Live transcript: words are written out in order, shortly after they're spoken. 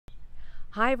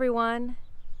Hi everyone,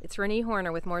 it's Renee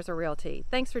Horner with Mooresville Realty.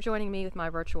 Thanks for joining me with my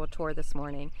virtual tour this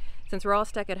morning. Since we're all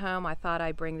stuck at home, I thought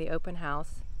I'd bring the open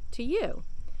house to you.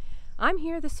 I'm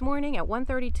here this morning at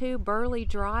 132 Burley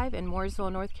Drive in Mooresville,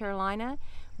 North Carolina.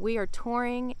 We are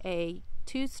touring a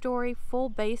 2-story full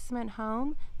basement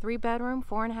home, 3-bedroom,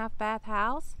 4.5 bath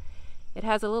house. It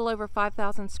has a little over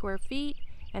 5,000 square feet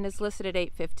and is listed at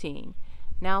 $815,000.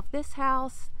 Now, if this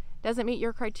house doesn't meet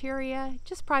your criteria,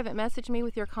 just private message me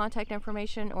with your contact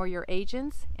information or your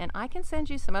agents, and I can send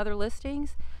you some other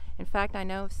listings. In fact, I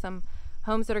know of some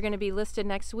homes that are going to be listed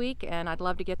next week, and I'd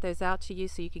love to get those out to you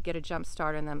so you could get a jump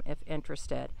start on them if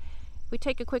interested. If we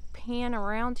take a quick pan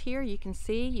around here, you can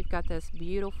see you've got this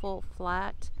beautiful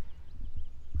flat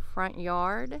front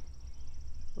yard,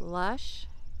 lush.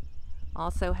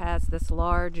 Also has this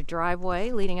large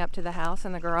driveway leading up to the house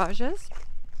and the garages.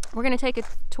 We're going to take a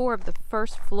tour of the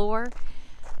first floor,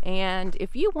 and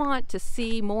if you want to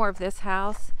see more of this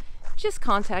house, just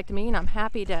contact me and I'm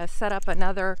happy to set up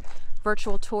another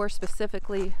virtual tour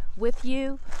specifically with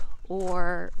you,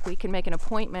 or we can make an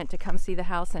appointment to come see the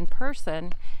house in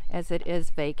person as it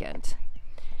is vacant.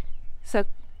 So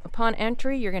upon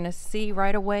entry, you're going to see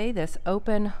right away this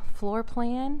open floor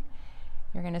plan.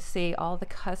 You're going to see all the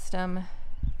custom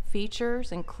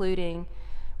features, including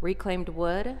reclaimed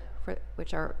wood,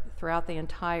 which are throughout the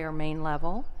entire main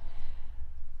level,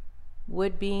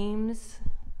 wood beams,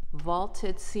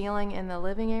 vaulted ceiling in the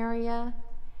living area,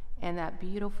 and that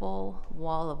beautiful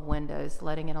wall of windows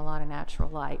letting in a lot of natural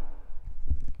light.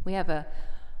 We have a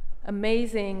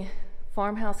amazing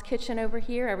farmhouse kitchen over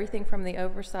here, everything from the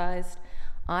oversized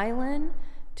island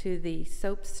to the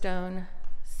soapstone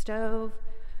stove,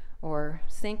 or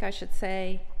sink I should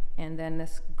say, and then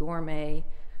this gourmet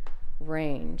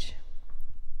range.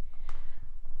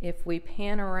 If we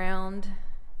pan around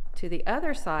to the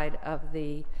other side of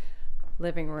the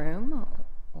living room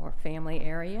or family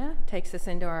area, takes us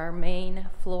into our main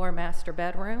floor master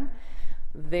bedroom.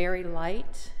 Very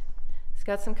light. It's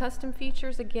got some custom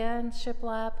features again,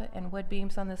 shiplap and wood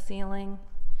beams on the ceiling.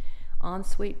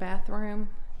 Ensuite bathroom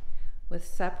with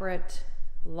separate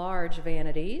large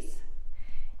vanities.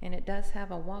 And it does have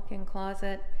a walk-in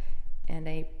closet and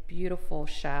a beautiful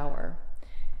shower.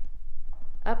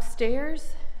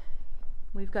 Upstairs,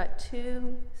 we've got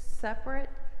 2 separate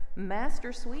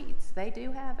master suites. They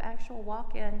do have actual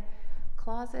walk-in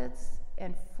closets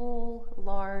and full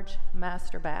large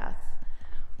master baths.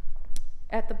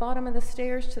 At the bottom of the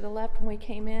stairs to the left when we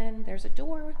came in, there's a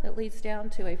door that leads down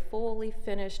to a fully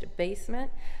finished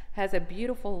basement. Has a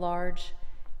beautiful large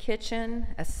kitchen,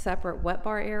 a separate wet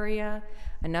bar area,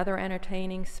 another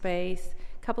entertaining space,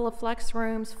 a couple of flex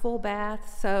rooms, full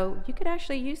bath, so you could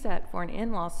actually use that for an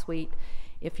in-law suite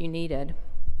if you needed.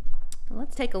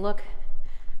 Let's take a look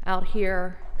out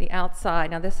here, the outside.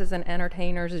 Now this is an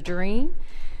entertainer's dream.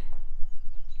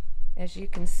 As you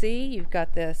can see, you've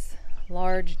got this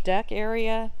large deck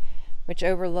area which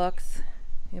overlooks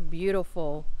a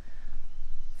beautiful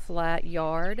flat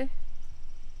yard,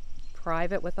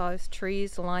 private with all those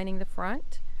trees lining the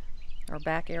front, or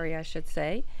back area I should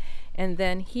say. And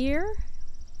then here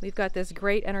we've got this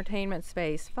great entertainment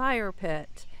space, fire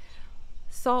pit,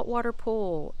 saltwater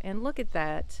pool, and look at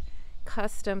that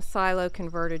custom silo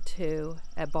converted to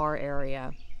a bar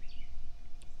area.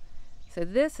 So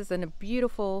this is a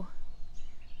beautiful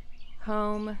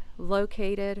home,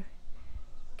 located,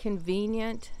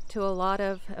 convenient to a lot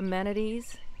of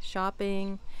amenities,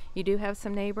 shopping. You do have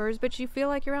some neighbors, but you feel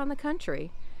like you're out in the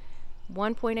country.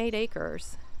 1.8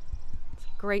 acres. It's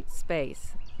a great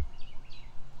space.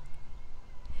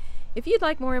 If you'd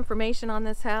like more information on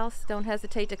this house, don't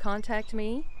hesitate to contact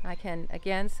me. I can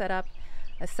again set up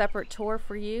a separate tour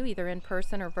for you, either in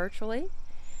person or virtually.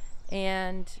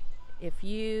 And if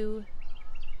you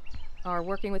are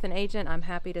working with an agent, I'm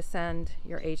happy to send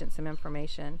your agent some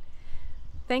information.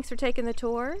 Thanks for taking the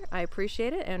tour. I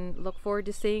appreciate it and look forward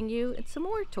to seeing you in some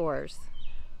more tours.